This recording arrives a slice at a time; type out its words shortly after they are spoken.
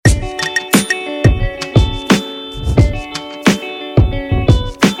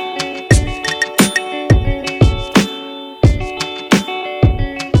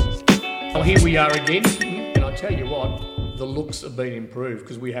in, and I tell you what, the looks have been improved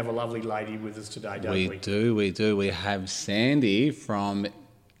because we have a lovely lady with us today, don't we? We do. We have Sandy from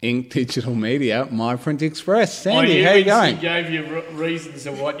Ink Digital Media, My Print Express. Sandy, how you going? She gave you reasons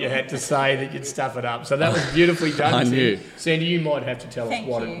of what you had to say that you'd stuff it up. So that was beautifully done, I Tim. knew. Sandy, you might have to tell us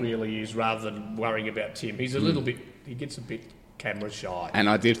what you. it really is rather than worrying about Tim. He's a little bit, he gets a bit camera shy. And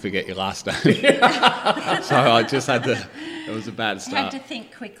I did forget your last name. So I just had to, it was a bad I had start. to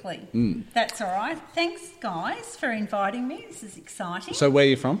think quickly. That's all right. Thanks, guys, for inviting me. This is exciting. So where are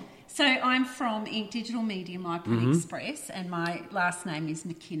you from? So I'm from Ink Digital Media, My Print Express, and my last name is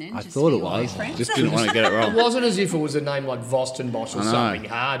McKinnon. I just thought for it your was. reference. Just didn't want to get it It wrong. wasn't as if it was a name like Vostenbosch or I know. something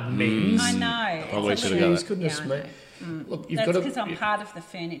hard. Men's. I know. Probably It's a should have got little- it. Goodness Yeah, I me. know. Look, you've That's got to. because I'm part of the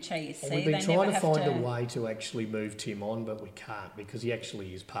furniture, you see. We've been They trying never to have find to... a way to actually move Tim on, but we can't because he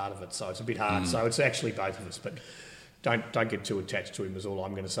actually is part of it. So it's a bit hard. So it's actually both of us, but don't get too attached to him. Is all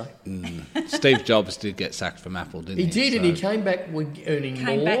I'm going to say. Steve Jobs did get sacked from Apple, didn't he? He did, and So- he came back with earning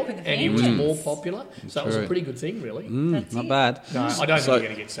Came more, back with a and he was vengeance. more popular. So it was a True. pretty good thing, really. That's Not it. bad. No, I don't So- think you're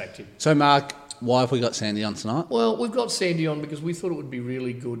going to get sacked, Tim. So Mark, why have we got Sandy on tonight? Well, we've got Sandy on because we thought it would be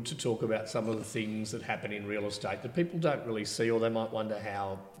really good to talk about some of the things that happen in real estate that people don't really see, or they might wonder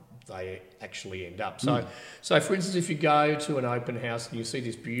how they actually end up. So for instance, if you go to an open house and you see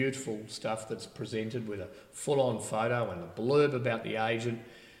this beautiful stuff that's presented with a full-on photo and a blurb about the agent,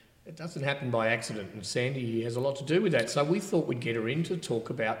 it doesn't happen by accident, and Sandy has a lot to do with that. So we thought we'd get her in to talk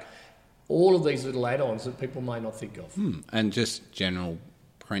about all of these little add-ons that people may not think of. And just general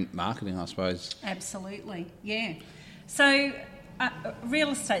print marketing, I suppose. Absolutely, yeah. So real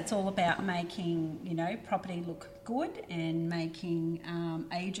estate's all about making, property look good and making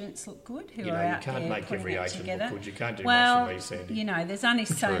agents look good who You know, are you out can't there make putting every it agent together. look good. You can't do well, much for me, Sandy. there's only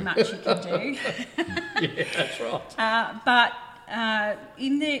so much you can do. Yeah, that's right. But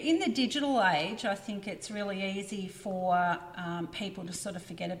in the digital age, I think it's really easy for people to sort of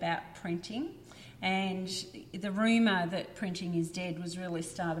forget about printing. And the rumour that printing is dead was really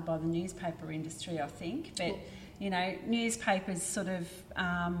started by the newspaper industry, I think. But, newspapers sort of,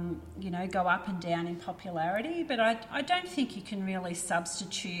 go up and down in popularity. But I don't think you can really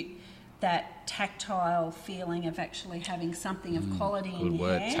substitute that tactile feeling of actually having something of quality in Good your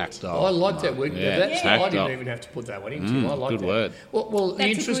word, hand. tactile. I like that word. Yeah, I tactile. didn't even have to put that one in, Tim. I like good that. word. Well, the That's a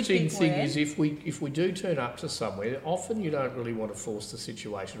good interesting big thing word. is if we do turn up to somewhere, often you don't really want to force the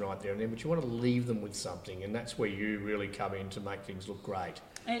situation right there and then, but you want to leave them with something, and that's where you really come in to make things look great.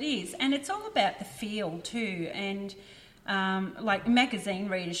 It is, and it's all about the feel too. And like magazine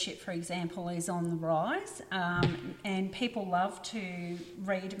readership, for example, is on the rise, and people love to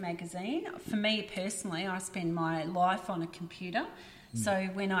read a magazine. For me personally, I spend my life on a computer. So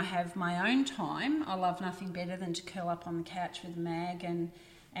when I have my own time, I love nothing better than to curl up on the couch with a mag and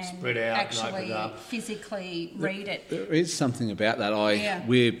Spread out and open actually it up. physically read it. There is something about that. Yeah.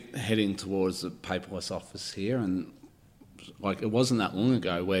 We're heading towards the paperless office here, and it wasn't that long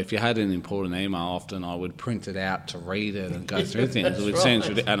ago where if you had an important email, often I would print it out to read it and go through things. That's Which right. seems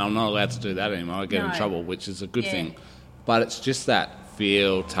ridiculous, and I'm not allowed to do that anymore. I get in No. trouble, which is a good Yeah. thing. But it's just that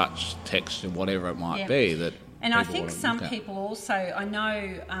feel, touch, texture, whatever it might Yeah. be that. And I people think want to some look at. people also, I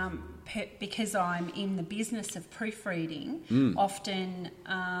know because I'm in the business of proofreading, often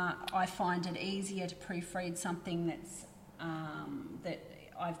I find it easier to proofread something that's that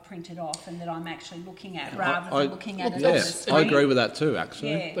I've printed off and that I'm actually looking at rather than looking at it on the Yes, screen. I agree with that too,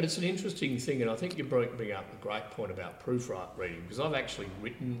 actually. Yeah. But it's an interesting thing, and I think you bring up a great point about proofreading, because I've actually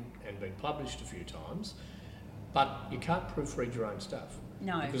written and been published a few times, but you can't proofread your own stuff.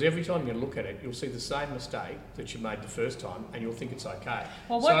 No. Because every time you look at it, you'll see the same mistake that you made the first time, and you'll think it's okay.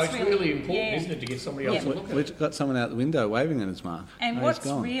 Well, so what's it's really- really important, yeah. isn't it, to get somebody else Yeah. to look at it. We've got someone out the window waving at us, Mark. And No, he's what's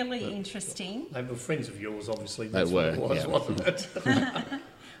gone. really interesting, They were friends of yours, obviously. They That's what were, it was, yeah. wasn't it?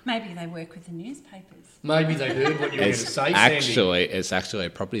 maybe they work with the newspapers. Maybe they heard what you were going to say, Sandy. It's actually a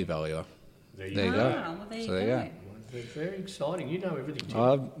property valuer. There you There you go. go. Well, there you So there go. you They're very exciting. You know everything,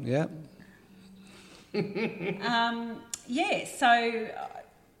 Tim. Yeah. Yeah, so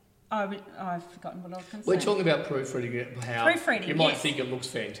I've forgotten what I was going to say. We're talking about proofreading, how Proofreading, you might yes. think it looks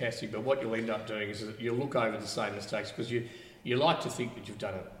fantastic, but what you'll end up doing is that you'll look over the same mistakes because you like to think that you've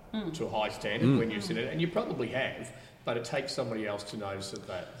done it to a high standard when you've seen it, and you probably have, but it takes somebody else to notice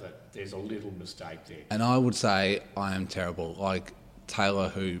that there's a little mistake there. And I would say I am terrible. Like Taylor,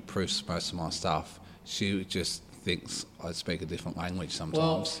 who proofs most of my stuff, she just thinks I speak a different language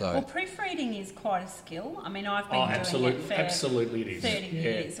sometimes. Well, proofreading is quite a skill. I mean, I've been doing absolutely, it for absolutely it is. 30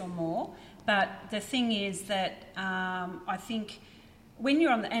 years or more. But the thing is that I think when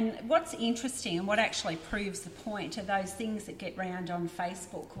you're on and what's interesting and what actually proves the point are those things that get round on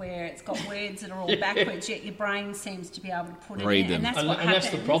Facebook where it's got words that are all backwards, yet your brain seems to be able to put it Read in. them. And that's And, what and happens.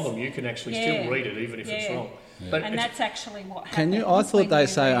 that's the problem. You can actually still read it even if it's wrong. But And it's- that's actually what happens. Can you? I thought when they you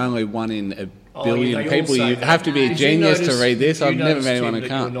say read. only 1 in a Oh, billion they all people. say You that. have to be a Did you genius to notice- read this. did you I've never notice, met anyone Tim, who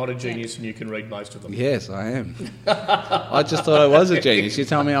that can't. You're not a genius and you can read most of them. Yes, I am. I just thought I was a genius. You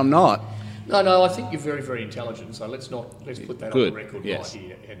tell me I'm not. No, I think you're very, very intelligent. So let's put that Good, on the record yes. right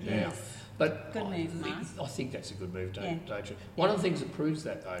here and now. Yes. But Good move, Mark. I think that's a good move, don't Yeah. you? One of the things that proves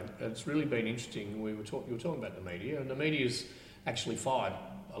that, though, it's really been interesting. You were talking about the media, and the media's actually fired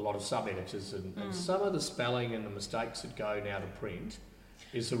a lot of sub-editors, and some of the spelling and the mistakes that go now to print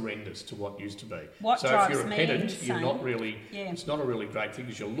is horrendous to what used to be. What so if drives you're a me pedant, insane- you're not really. Yeah. It's not a really great thing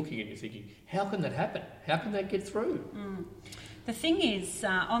because you're looking at it and you're thinking, how can that happen? How can that get through? The thing is,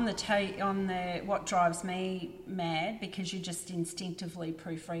 on the what drives me mad, because you just instinctively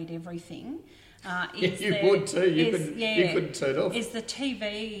proofread everything. Is You the- would too. You is- couldn't turn off. Is the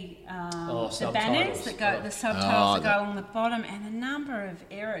TV the subtitles, banners that go, right. the subtitles Oh, that go on the bottom, and the number of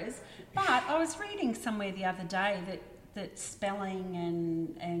errors. But I was reading somewhere the other day that spelling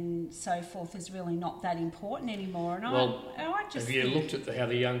and so forth is really not that important anymore. And Well, I just have you think- looked at how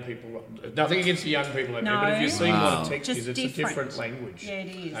the young people? Nothing against the young people out there, but have you No. seen Wow. what a text Just is? It's a different. different language. Yeah,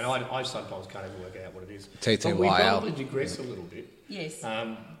 it is. And I sometimes can't even work out what it is. TTYL. But we probably digress a little bit. Yes.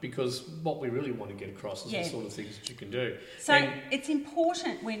 Because what we really want to get across is Yeah. the sort of things that you can do. So And it's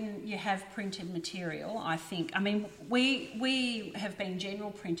important when you have printed material, I think. I mean, we have been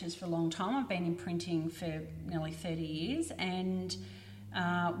general printers for a long time. I've been in printing for nearly 30 years, and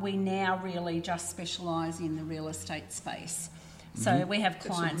we now really just specialise in the real estate space. So we have a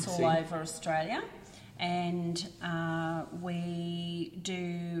clients good all thing. over Australia, and we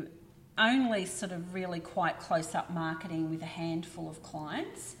do only sort of really quite close-up marketing with a handful of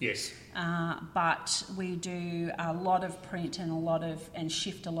clients. yes, But we do a lot of print and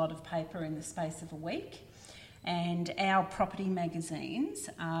shift a lot of paper in the space of a week. And our property magazines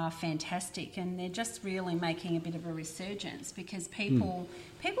are fantastic, and they're just really making a bit of a resurgence because people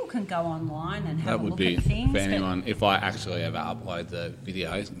can go online and have That a would look be at things. for but- anyone. If I actually ever upload the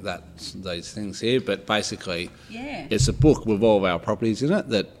video, that's these things here. But basically, Yeah. it's a book with all of our properties in it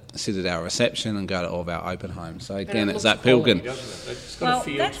that sit at our reception and go to all of our open homes. So And again, it it's looks that people quality, can. doesn't it? It's got Well, a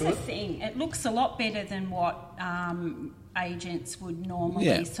feel that's to the it. thing. It looks a lot better than what agents would normally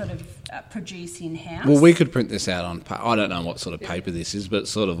Yeah. sort of produce in-house. Well, we could print this out on. I don't know what sort of paper this is, but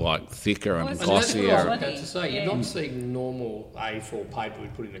sort of like thicker Well, and it's And that's what I was glossier. quality. about to say. Yeah. You're not seeing normal A4 paper we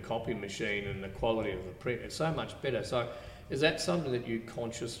put in the copy machine and the quality of the print. It's so much better. So is that something that you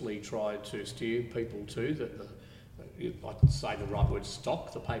consciously try to steer people to, that I'd say the right word,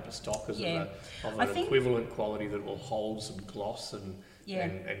 stock, the paper stock is Yeah. of I an think- equivalent quality that will hold some gloss and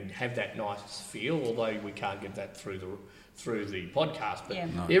have that nice feel, although we can't get that through the podcast. But Yeah.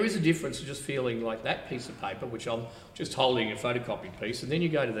 No. there is a difference to just feeling like that piece of paper, which I'm just holding a photocopied piece, and then you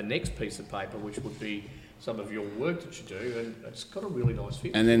go to the next piece of paper, which would be some of your work that you do, and it's got a really nice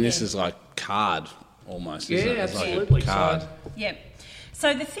feel. And then this is like card almost. Isn't it? Yeah, It's like a absolutely. card. Yep.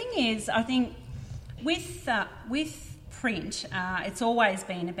 So the thing is, I think with print, it's always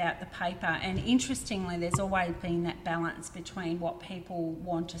been about the paper, and interestingly, there's always been that balance between what people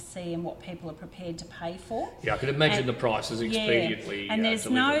want to see and what people are prepared to pay for. Yeah, I could imagine And- the prices expediently. And there's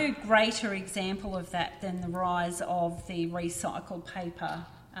delivered. no greater example of that than the rise of the recycled paper.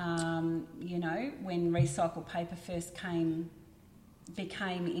 When recycled paper first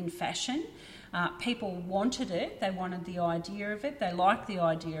became in fashion, people wanted it. They wanted the idea of it. They liked the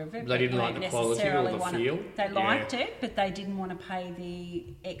idea of it. They didn't like weren't the quality or necessarily the feel. They Yeah. liked it, but they didn't want to pay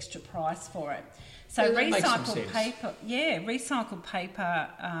the extra price for it. So Yeah, that makes some recycled sense. paper, recycled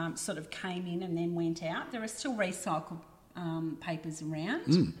paper sort of came in and then went out. There are still recycled papers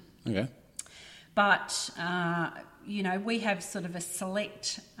around. Okay. But, we have sort of a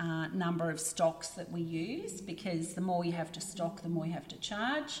select number of stocks that we use, because the more you have to stock, the more you have to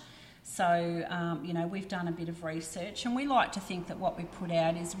charge. So, we've done a bit of research, and we like to think that what we put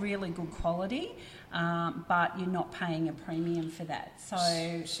out is really good quality, but you're not paying a premium for that.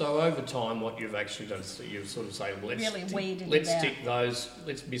 So over time, what you've actually done is you've sort of say, let's Really weeded let's it out. stick those,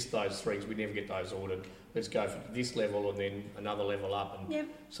 let's miss those threes. We never get those ordered. Let's go for this level and then another level up. And Yep.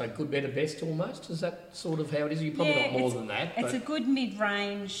 so good, better, best almost. Is that sort of how it is? You're probably not more it's- than that. It's but a good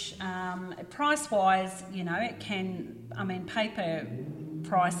mid-range. Price-wise, paper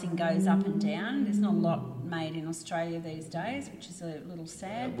pricing goes up and down. There's not a lot made in Australia these days, which is a little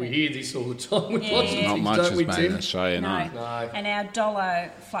sad. We hear this all the time with Yeah. lots of Not things, Not much don't is we, made Tim? in Australia, no. No. And our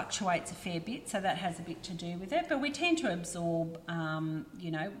dollar fluctuates a fair bit, so that has a bit to do with it. But we tend to absorb,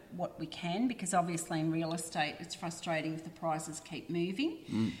 what we can, because obviously in real estate it's frustrating if the prices keep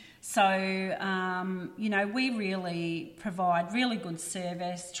moving. So, we really provide really good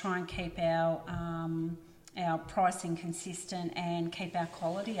service, try and keep our pricing consistent and keep our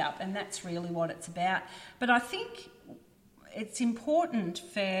quality up, and that's really what it's about. But I think it's important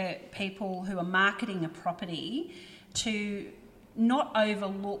for people who are marketing a property to not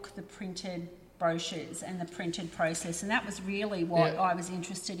overlook the printed brochures and the printed process, and that was really what I was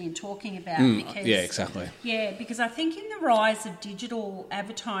interested in talking about. Because, yeah, exactly. Yeah, because I think in the rise of digital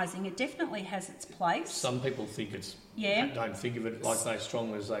advertising, it definitely has its place. Some people think don't think of it like so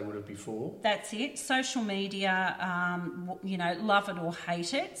strongly as they would have before. That's it. Social media, love it or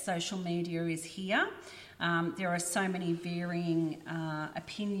hate it, social media is here. There are so many varying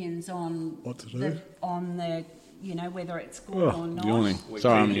opinions on What to do. whether it's good or not. Yawning.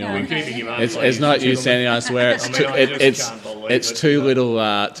 Sorry, I'm yawning. We're keeping him up, It's ladies not and you, gentlemen. Sandy. I swear it's I mean, I just can't believe it. two little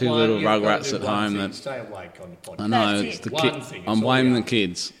One, little you've got rugrats to at do one home thing, that stay awake on the podcast. I know That's it's it. the One kid. thing, I'm it's all blaming we the are.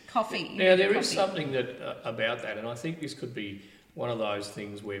 kids. Coffee. Now, there is Coffee. something that about that, and I think this could be one of those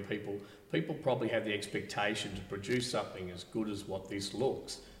things where people probably have the expectation to produce something as good as what this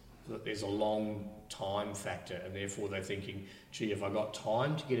looks, that there's a long time factor, and therefore they're thinking, gee, have I got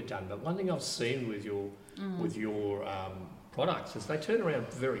time to get it done? But one thing I've seen with your products is they turn around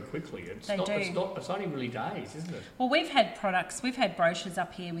very quickly. It's only really days, isn't it? Well, we've had brochures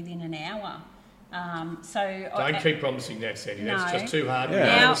up here within an hour. Don't keep promising that, Sandy. That's No. just too hard.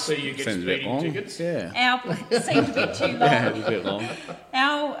 Yeah. We want to see you get Seems a bit speeding long. tickets. Yeah. It seemed a bit too long. Yeah, a bit long.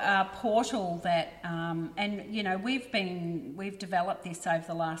 Our portal that, we've developed this over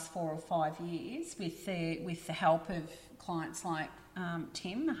the last 4 or 5 years with the help of clients like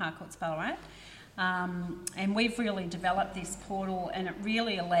Tim, Harcourts Ballarat. And we've really developed this portal, and it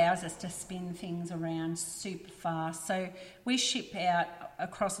really allows us to spin things around super fast. So we ship out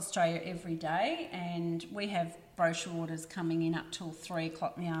across Australia every day, and we have brochure orders coming in up till 3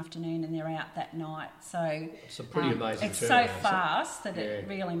 o'clock in the afternoon, and they're out that night. So It's a pretty amazing it's so turnaround, isn't it? fast that it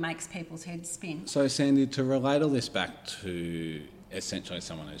really makes people's heads spin. So, Sandy, to relate all this back to essentially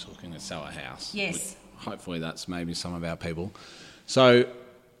someone who's looking to sell a house. Yes. which hopefully that's maybe some of our people. So,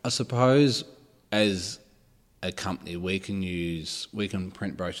 I suppose as a company, we can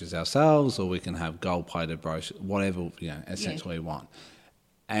print brochures ourselves, or we can have gold-plated brochures, whatever essentially we want.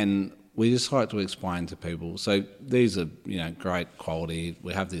 And we just like to explain to people. So these are great quality.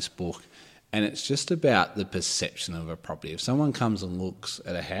 We have this book, and it's just about the perception of a property. If someone comes and looks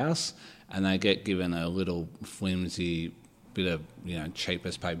at a house and they get given a little flimsy bit of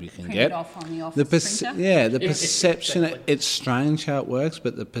cheapest paper you can Print get. it off on the office printer. The perception. Exactly. It's strange how it works,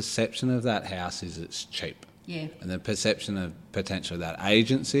 but the perception of that house is it's cheap. Yeah. And the perception of potentially that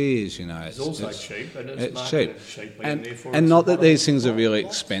agency is, It's also cheap, and it's it's cheap. marketed cheaply, And therefore and it's not that a these things are bottom really line.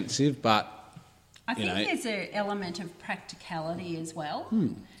 expensive, but I think know. there's an element of practicality as well,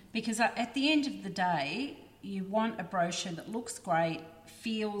 Hmm. because at the end of the day, you want a brochure that looks great,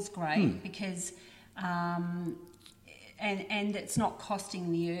 feels great, Hmm. because and it's not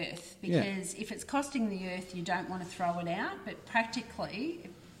costing the earth. Because if it's costing the earth, you don't want to throw it out. But practically,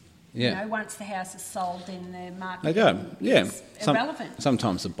 once the house is sold, then the market they go. Yeah. is irrelevant.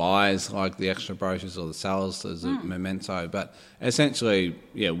 Sometimes the buyers like the extra brochures, or the sellers as a memento. But essentially,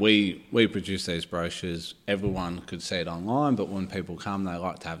 we produce these brochures. Everyone could see it online, but when people come, they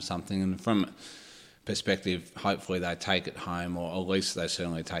like to have something. And from perspective, hopefully they take it home, or at least they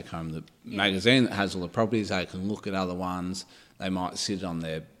certainly take home the magazine that has all the properties. They can look at other ones. They might sit on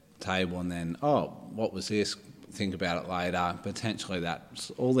their table and then, what was this? Think about it later. Potentially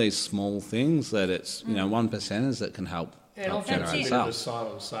that's all these small things that it's, 1%ers that can help And often That's it's it. a bit of a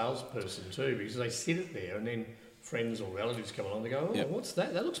silent salesperson too, because they sit it there and then friends or relatives come along and they go, Yep. what's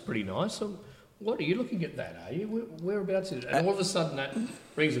that? That looks pretty nice. So what are you looking at that, are you? Whereabouts is it? And all of a sudden that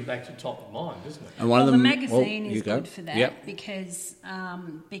brings it back to top of mind, doesn't it? And one Well, of the them, magazine you is go. good for that Yep. because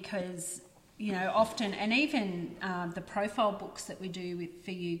often, and even the profile books that we do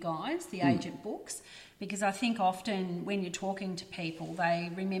for you guys, the agent books, because I think often when you're talking to people, they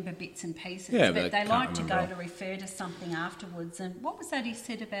remember bits and pieces, Yeah, but they they can't like to go remember. to refer to something afterwards. And what was that he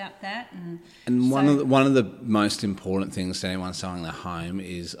said about that? And so- one of the most important things to anyone selling their home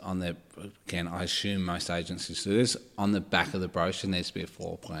is on their, again, I assume most agencies do this, on the back of the brochure needs to be a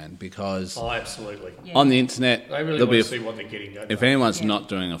floor plan, because Oh, absolutely. Yeah. on the internet, They really there'll want be to see what they're getting, don't if they? anyone's Yeah. not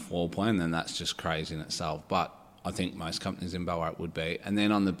doing a floor plan, then that's just crazy in itself. But I think most companies in Ballarat would be. And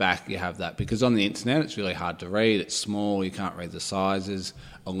then on the back you have that, because on the internet it's really hard to read, it's small, you can't read the sizes.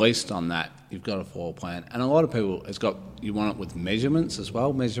 At least on that you've got a floor plan. And a lot of people, you want it with measurements as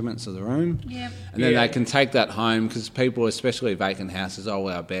well, measurements of the room. Yep. And then they can take that home, because people, especially vacant houses,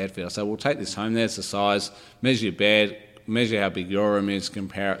 our bed fit. I say, we'll take this home, there's the size, measure your bed, measure how big your room is,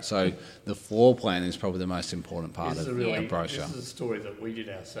 compare it. So the floor plan is probably the most important part of the brochure. This is a story that we did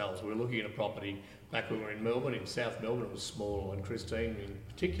ourselves. We were looking at a property back when we were in Melbourne, in South Melbourne. It was small, and Christine in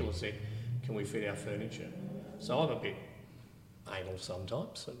particular said, can we fit our furniture? So I'm a bit anal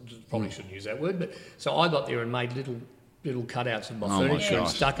sometimes. I probably shouldn't use that word, but so I got there and made little cutouts of my furniture and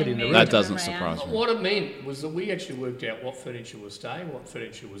stuck it in the room. That doesn't surprise me. What it meant was that we actually worked out what furniture was staying, what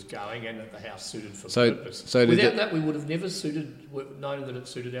furniture was going, and that the house suited for purpose. So without that, we would have never known that it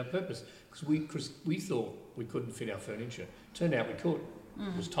suited our purpose, because we thought we couldn't fit our furniture. Turned out we could.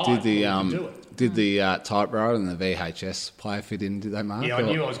 It was tight. Did the typewriter and the VHS player fit in? Did they, Mark? Yeah, I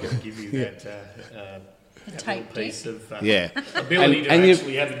knew I was going to give you that. The tape piece of and ability to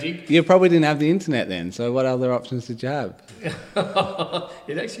actually have a dig. You probably didn't have the internet then, so what other options did you have?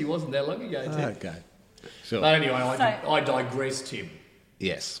 It actually wasn't that long ago, Tim. Okay, sure. But anyway, I digress, Tim.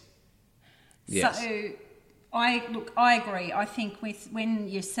 Yes. So, I agree. I think when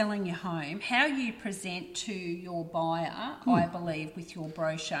you're selling your home, how you present to your buyer, I believe, with your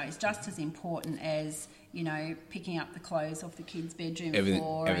brochure is just as important as, picking up the clothes off the kids' bedroom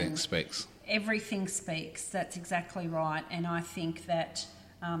floor. Everything speaks. Everything speaks. That's exactly right. And I think that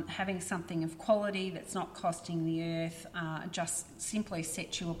having something of quality that's not costing the earth just simply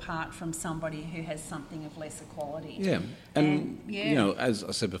sets you apart from somebody who has something of lesser quality. Yeah. And as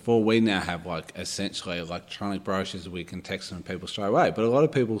I said before, we now have essentially electronic brochures we can text them to people straight away. But a lot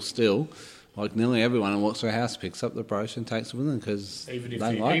of people still, nearly everyone who walks through a house picks up the brochure and takes it with them because even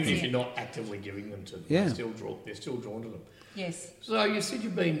if you're not actively giving them to them, they're still drawn to them. Yes. So you said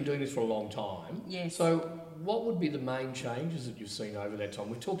you've been doing this for a long time. Yes. So what would be the main changes that you've seen over that time?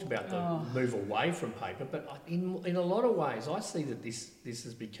 We've talked about the move away from paper, but in a lot of ways, I see that this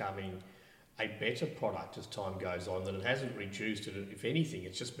is becoming a better product as time goes on, that it hasn't reduced it. If anything,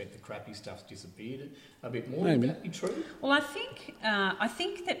 it's just meant the crappy stuff's disappeared a bit more. Maybe. Would that be true? Well, I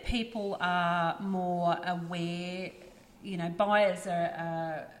think that people are more aware, buyers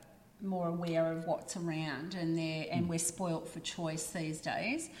are more aware of what's around, and we're spoilt for choice these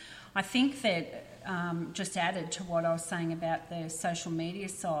days. I think that just added to what I was saying about the social media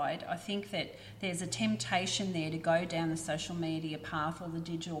side, I think that there's a temptation there to go down the social media path or the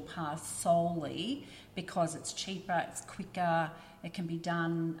digital path solely because it's cheaper, it's quicker, it can be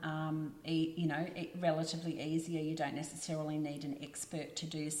done relatively easier. You don't necessarily need an expert to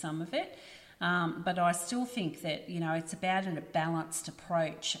do some of it. But I still think that, it's about a balanced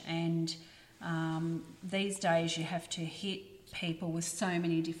approach, and these days you have to hit people with so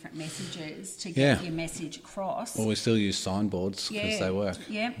many different messages to get your message across. Well, we still use signboards because they work.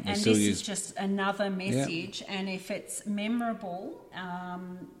 Yeah, and this is just another message, and if it's memorable,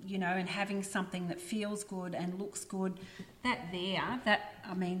 and having something that feels good and looks good, that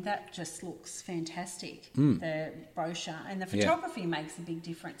just looks fantastic, the brochure. And the photography makes a big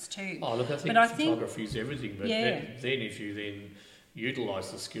difference too. Oh, look, I think photography is everything, but then if you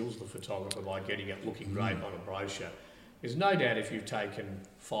utilise the skills of the photographer by getting it looking great on a brochure, there's no doubt if you've taken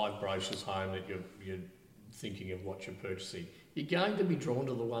 5 brochures home that you're thinking of what you're purchasing, you're going to be drawn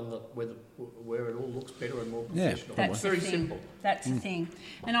to the one where it all looks better and more professional. That's it's very simple. That's the thing.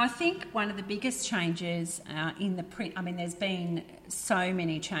 And I think one of the biggest changes in the print, there's been so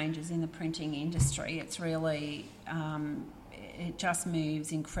many changes in the printing industry. It's really, it just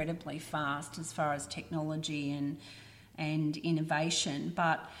moves incredibly fast as far as technology and innovation.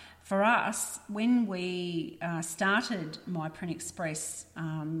 But for us, when we started My Print Express,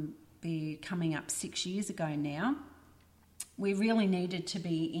 coming up 6 years ago now, we really needed to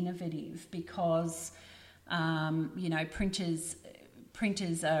be innovative because,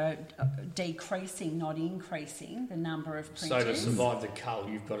 printers are decreasing, not increasing, the number of printers. So to survive the cull,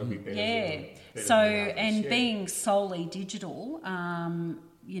 you've got to be better. Being solely digital,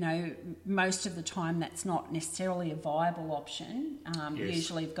 most of the time that's not necessarily a viable option.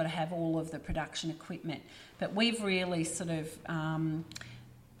 Usually you've got to have all of the production equipment. But we've really sort of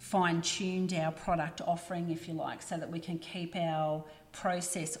fine-tuned our product offering, if you like, so that we can keep our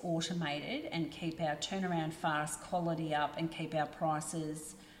process automated and keep our turnaround fast, quality up, and keep our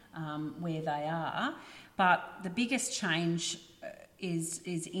prices where they are. But the biggest change is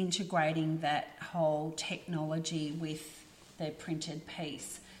integrating that whole technology with the printed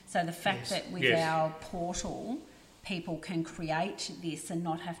piece. So the fact that with our portal, people can create this and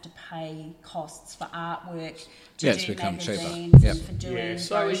not have to pay costs for artwork, to Yeah, it's do become cheaper. magazines, Yep. and for doing Yeah,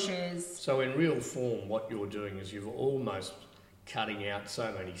 brochures. So in real form, what you're doing is you're almost cutting out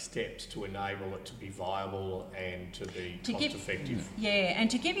so many steps to enable it to be viable and to be cost effective. Yeah, and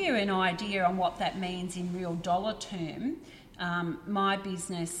to give you an idea on what that means in real dollar term, my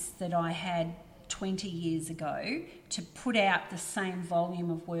business that I had 20 years ago, to put out the same volume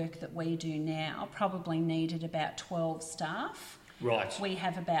of work that we do now, probably needed about 12 staff. Right. We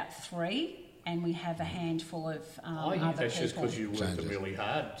have about 3, and we have a handful of I hear other that's just people. because you work them really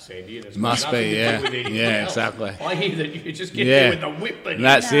hard, Sandy. And it's Must got nothing be, to yeah. do with anything Yeah, else. exactly. I hear that you just get Yeah. there with the whip and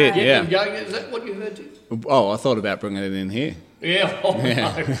That's No. it, get yeah. them going. Is that what you heard? Oh, I thought about bringing it in here. Yeah. Oh, no.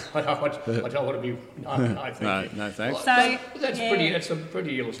 I don't want to be. No, thank No, you. no, thanks. So, That's yeah. pretty. That's a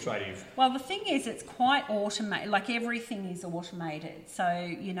pretty illustrative. Well, the thing is, it's quite automated. Like everything is automated. So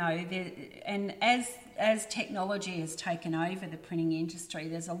and as technology has taken over the printing industry,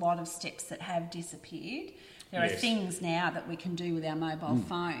 there's a lot of steps that have disappeared. There are Yes. things now that we can do with our mobile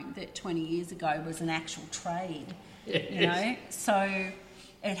phone that 20 years ago was an actual trade. Yes. So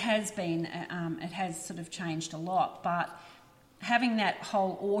it has been, it has sort of changed a lot, but having that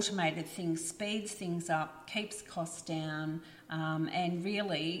whole automated thing speeds things up, keeps costs down, and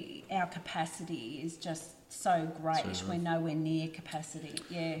really our capacity is just so great. We're nowhere near capacity.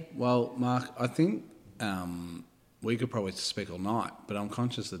 Yeah. Well, Mark, I think we could probably speak all night, but I'm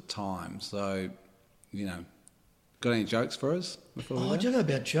conscious of time. So, got any jokes for us before we I go? don't know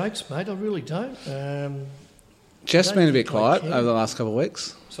about jokes, mate. I really don't. Jeff's I been a don't bit think I quiet can. over the last couple of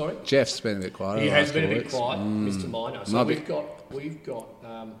weeks. Sorry. Jeff's been a bit quiet. He over the has last been a couple bit of quiet, weeks. Mr. Minor. So Might be. we've got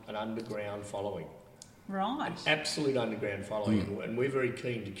an underground following, Right. absolute underground following, and we're very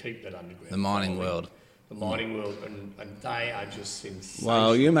keen to keep that underground. The mining following. world. The mining world, and they are just sensational.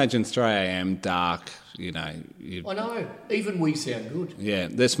 Well, you imagine 3 a.m. dark. You I know. Even we sound good. yeah,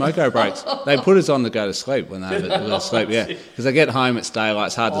 the smoko breaks. They put us on to go to sleep when they go to sleep. Yeah, because they get home, it's daylight,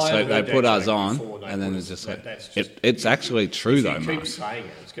 it's hard to I sleep. haven't They heard put that us joke on, before, they and then put it's us- just like that's just- it's actually true If though, you Mark. keep saying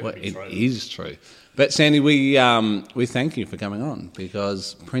it, it's going Well, to be it true. is true. But Sandy, we thank you for coming on,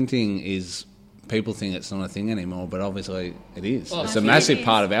 because printing is, people think it's not a thing anymore, but obviously it is. Well, it's I a think massive it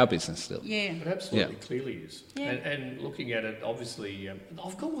part is. of our business still. Yeah. It absolutely Yeah. clearly is. Yeah. And looking at it, obviously,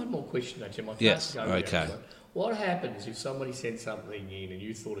 I've got one more question, though, Tim. I can't Yes, go without okay. this one. What happens if somebody sent something in and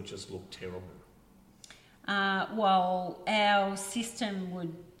you thought it just looked terrible? Well, our system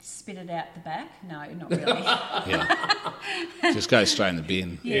would spit it out the back. No, not really. Yeah, just go straight in the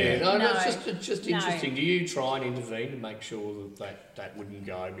bin. Yeah, no, it's just no. interesting. Do you try and intervene to make sure that wouldn't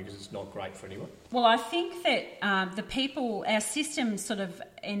go because it's not great for anyone? Well, I think that our system sort of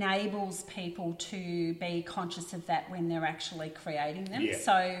enables people to be conscious of that when they're actually creating them. Yeah.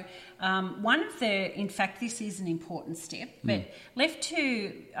 So in fact, this is an important step, but left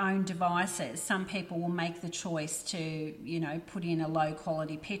to own devices, some people will make the choice to, put in a low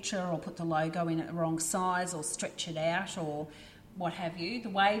quality picture or put the logo in at the wrong size or stretch it out or what have you. The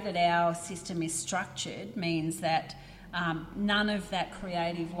way that our system is structured means that none of that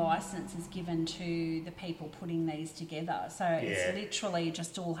creative license is given to the people putting these together. So it's literally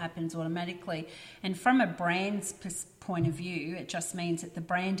just all happens automatically. And from a brand's point of view, it just means that the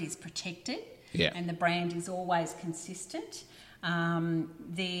brand is protected and the brand is always consistent. From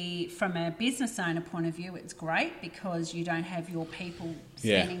a business owner point of view, it's great because you don't have your people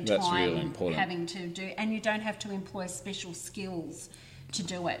spending that's time really important. having to do, and you don't have to employ special skills to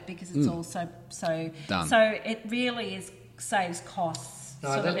do it because it's also so Done. So it really saves costs No,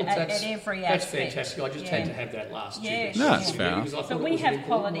 sort that of looks, at that's, every that's aspect. fantastic. I just had to have that last Yeah, tip. sure. No, that's fair enough. Because I thought But it we was an have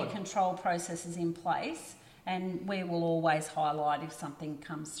important quality one. control processes in place, and we will always highlight if something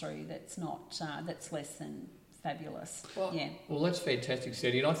comes through that's not that's less than fabulous. Well, that's fantastic,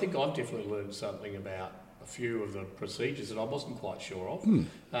 Sandy. And I think I've definitely learned something about a few of the procedures that I wasn't quite sure of.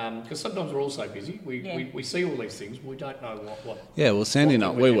 Because sometimes we're all so busy. We see all these things, but we don't know what Yeah, well, Sandy and I,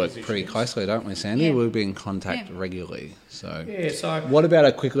 what we our work position pretty is. closely, don't we, Sandy? Yeah. We'll be in contact Yeah. regularly. So, Yeah, so what about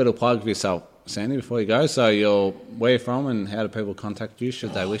a quick little plug for yourself, Sandy, before you go? So, where you're from and how do people contact you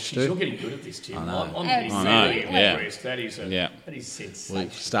should they wish geez, you're to? getting good at this, Tim. I know. I'm getting I know, really yeah. impressed. That is Yeah. that is We'll sensational.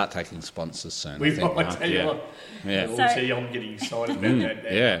 start taking sponsors soon. We've I think, got Mark. to tell you yeah. what. Yeah. I'll So- tell you, I'm getting excited about that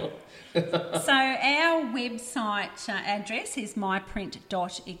now. Yeah. So our website address is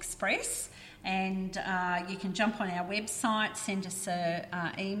myprint.express, and you can jump on our website, send us an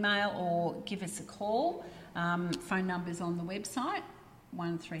email or give us a call. Phone number's on the website,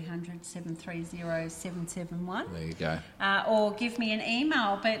 1300 730 771. There you go. Or give me an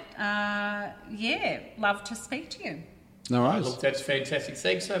email, but love to speak to you. No worries. Look, that's fantastic.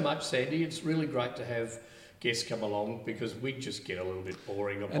 Thanks so much, Sandy. It's really great to have guests come along because we just get a little bit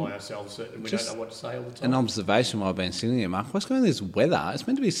boring by ourselves and we don't know what to say all the time. An observation while I've been sitting here, Mark. What's going on with this weather? It's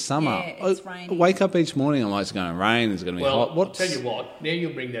meant to be summer. Yeah, it's I raining. wake up each morning, I'm like, it's going to rain, it's going to be hot. I'll tell you what, now you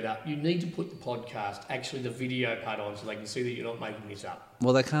bring that up, you need to put the podcast, actually the video part on so they can see that you're not making this up.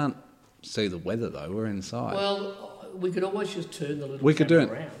 Well, they can't see the weather, though. We're inside. Well, we could always just turn the little we could do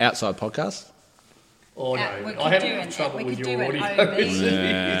camera an around. outside podcast. Oh, We no. could I do have an- trouble we with could your do an audio. OB.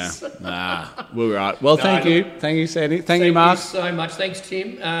 Yeah. Nah, we're right. Well, No, thank look- you. Thank you, Sandy. Thank you, Mark. Thank you so much. Thanks,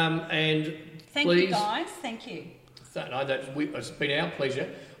 Tim. And Thank please, you, guys. Thank you. It's been our pleasure.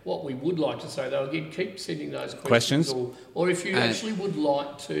 What we would like to say, though, again, keep sending those Questions. or if you And- actually would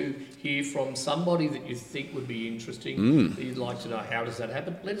like to hear from somebody that you think would be interesting, that you'd like to know how does that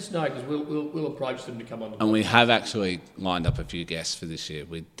happen, let us know because we'll approach them to come on the And we have actually lined up a few guests for this year.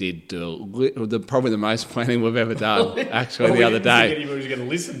 We did do probably the most planning we've ever done, actually, the other Well, we didn't think day. anybody was going to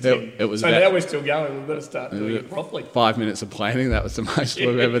listen to It was so about- now we're still going. We've got to start doing it properly. 5 minutes of planning, that was the most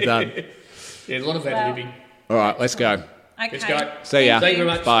we've ever done. Yeah, a lot of ad Well, libbing. All right, let's go. Okay. Let's go. See ya. Thank you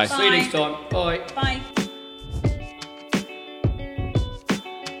very much. Bye. See you next time. Bye. Bye.